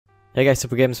Hey guys,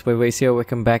 Super Games Ways here.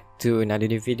 Welcome back to another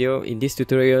new video. In this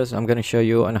tutorials, I'm gonna show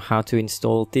you on how to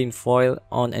install Tinfoil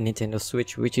on a Nintendo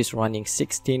Switch, which is running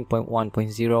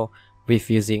 16.1.0 with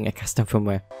using a custom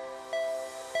firmware.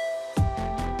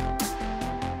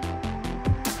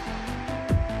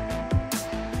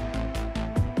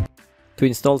 To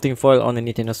install Tinfoil on a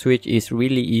Nintendo Switch is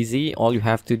really easy. All you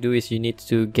have to do is you need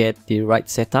to get the right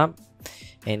setup,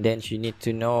 and then you need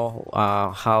to know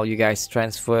how you guys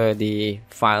transfer the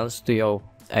files to your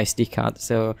SD card.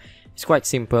 So it's quite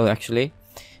simple actually.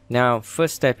 Now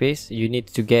first step is you need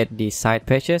to get the side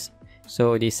patches.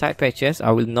 So the side patches,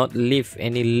 I will not leave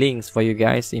any links for you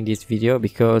guys in this video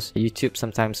because YouTube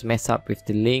sometimes mess up with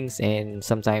the links and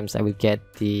sometimes I will get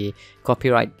the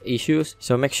copyright issues.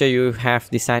 So make sure you have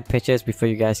the side patches before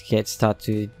you guys get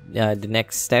started to the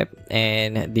next step.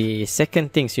 And the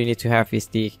second things you need to have is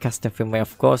the custom firmware.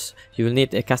 Of course, you will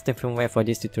need a custom firmware for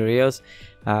these tutorials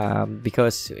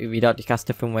because without the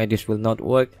custom firmware this will not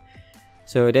work.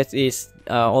 So that is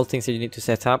all things that you need to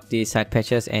set up: the side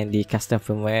patches and the custom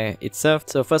firmware itself.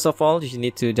 So first of all, you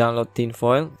need to download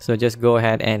Tinfoil. So just go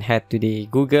ahead and head to the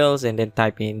Googles and then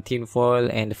type in Tinfoil,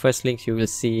 and the first link you will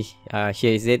see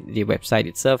here is it, the website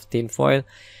itself, Tinfoil.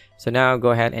 So now go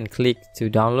ahead and click to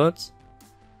download.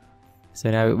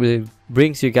 So now it will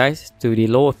brings you guys to the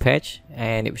lower page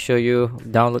and it will show you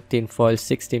download Tinfoil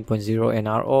 16.0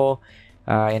 NRO.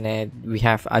 And then we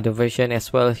have other version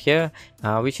as well here,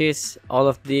 which is all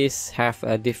of these have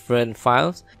different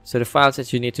files. So the files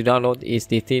that you need to download is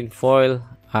the Tinfoil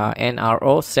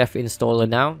NRO self installer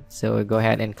now. So go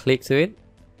ahead and click to it,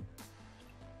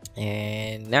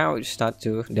 and now it start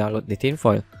to download the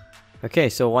Tinfoil. Okay,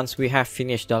 so once we have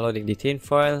finished downloading the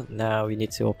Tinfoil, now we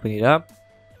need to open it up.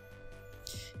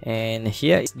 And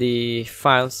here is the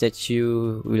files that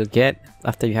you will get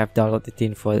after you have downloaded the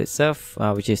Tinfoil itself,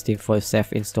 which is Tinfoil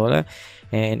self installer.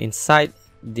 And inside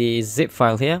the zip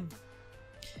file here,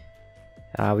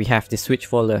 we have the switch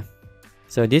folder.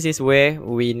 So this is where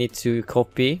we need to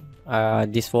copy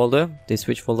this folder, the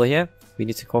switch folder here. We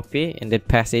need to copy and then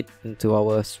pass it into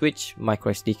our switch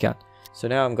micro SD card. So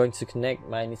now I'm going to connect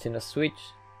my Nintendo Switch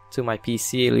to my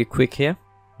PC really quick here.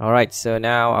 Alright, so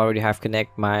now I already have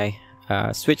connect my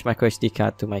switch micro SD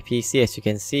card to my PC. As you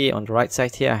can see on the right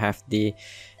side here, I have the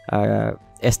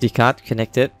SD card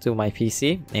connected to my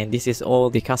PC, and this is all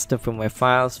the custom firmware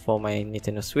files for my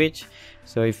Nintendo Switch.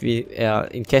 So if we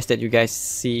in case that you guys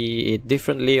see it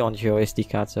differently on your SD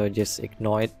card, so just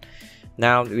ignore it.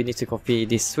 Now we need to copy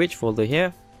this switch folder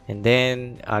here and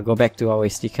then go back to our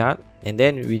SD card, and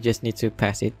then we just need to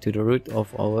pass it to the root of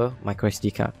our micro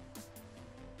SD card.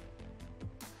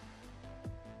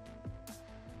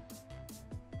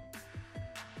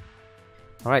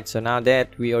 Alright, so now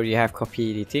that we already have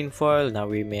copied the Tinfoil, now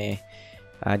we may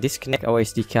disconnect our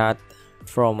SD card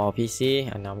from our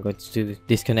PC, and I'm going to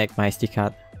disconnect my SD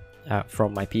card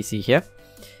from my PC here.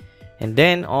 And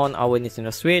then on our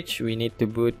Nintendo Switch, we need to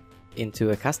boot into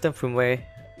a custom firmware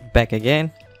back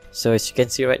again. So as you can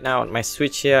see right now on my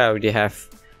Switch here, I already have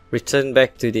returned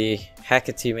back to the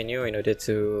Hackathon menu in order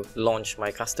to launch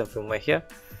my custom firmware here.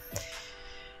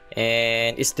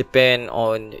 And it depends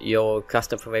on your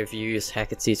custom firmware. If you use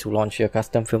Hackathon to launch your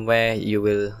custom firmware, you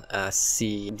will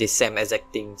see the same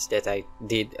exact things that I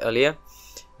did earlier.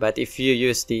 But if you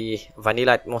use the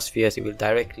vanilla atmospheres, it will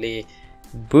directly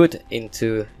boot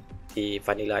into the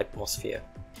vanilla atmosphere.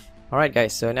 Alright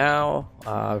guys, so now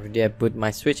I already boot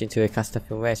my Switch into a custom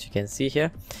firmware, as you can see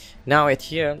here. Now at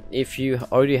here, if you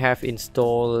already have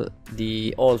installed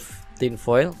the old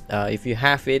Tinfoil, if you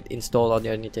have it installed on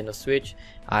your Nintendo Switch,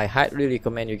 I highly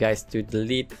recommend you guys to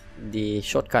delete the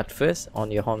shortcut first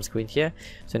on your home screen here.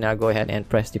 So now go ahead and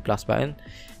press the plus button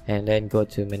and then go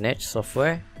to manage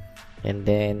software, and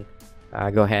then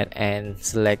go ahead and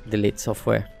select delete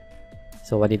software.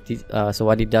 So what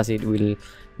it does, it will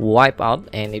wipe out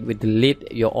and it will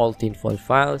delete your old Tinfoil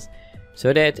files,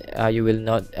 so that it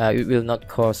will not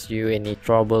cause you any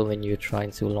trouble when you're trying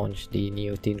to launch the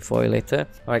new Tinfoil later.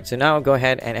 Alright, so now go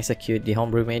ahead and execute the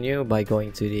homebrew menu by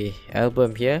going to the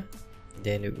album here,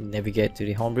 then navigate to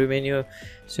the homebrew menu.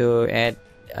 So at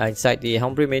inside the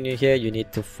homebrew menu here, you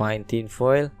need to find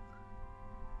Tinfoil.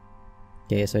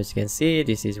 Okay, so as you can see,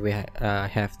 this is where I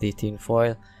have the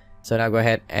Tinfoil. So now go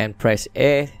ahead and press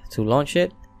A to launch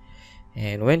it,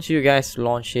 and once you guys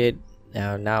launch it,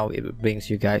 now it brings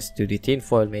you guys to the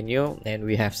Tinfoil menu, and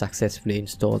we have successfully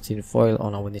installed Tinfoil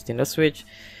on our Nintendo Switch.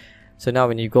 So now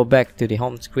when you go back to the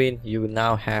home screen, you will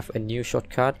now have a new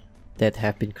shortcut that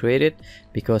have been created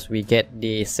because we get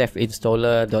the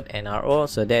self-installer.nro,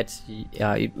 so that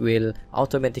it will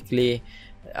automatically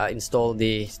install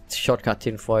the shortcut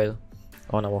Tinfoil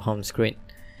on our home screen.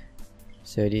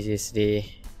 So this is the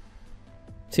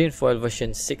Tinfoil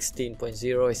version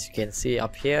 16.0, as you can see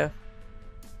up here.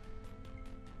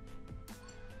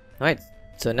 Alright,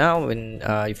 so now when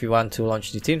if you want to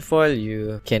launch the Tinfoil,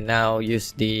 you can now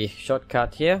use the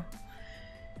shortcut here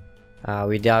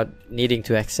without needing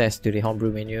to access to the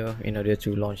homebrew menu in order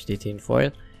to launch the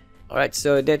Tinfoil. Alright,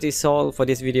 so that is all for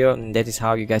this video, and that is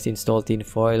how you guys install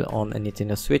Tinfoil on a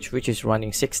Nintendo Switch, which is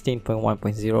running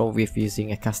 16.1.0 with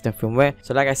using a custom firmware.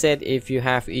 So like I said, if you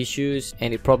have issues,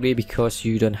 and it probably because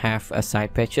you don't have a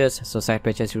side patches, so side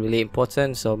patches is really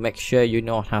important, so make sure you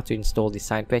know how to install the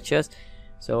side patches.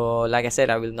 So like I said,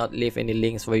 I will not leave any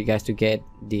links for you guys to get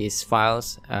these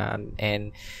files,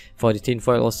 and for the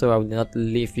Tinfoil also, I will not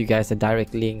leave you guys the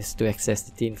direct links to access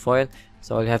the Tinfoil.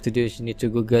 So all you have to do is you need to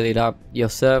Google it up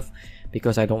yourself,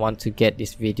 because I don't want to get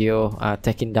this video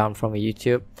taken down from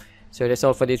YouTube. So that's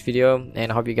all for this video,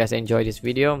 and I hope you guys enjoyed this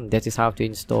video. That is how to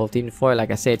install Tinfoil.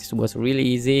 Like I said, it was really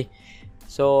easy.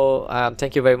 So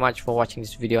thank you very much for watching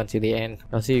this video until the end.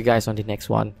 I'll see you guys on the next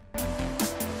one.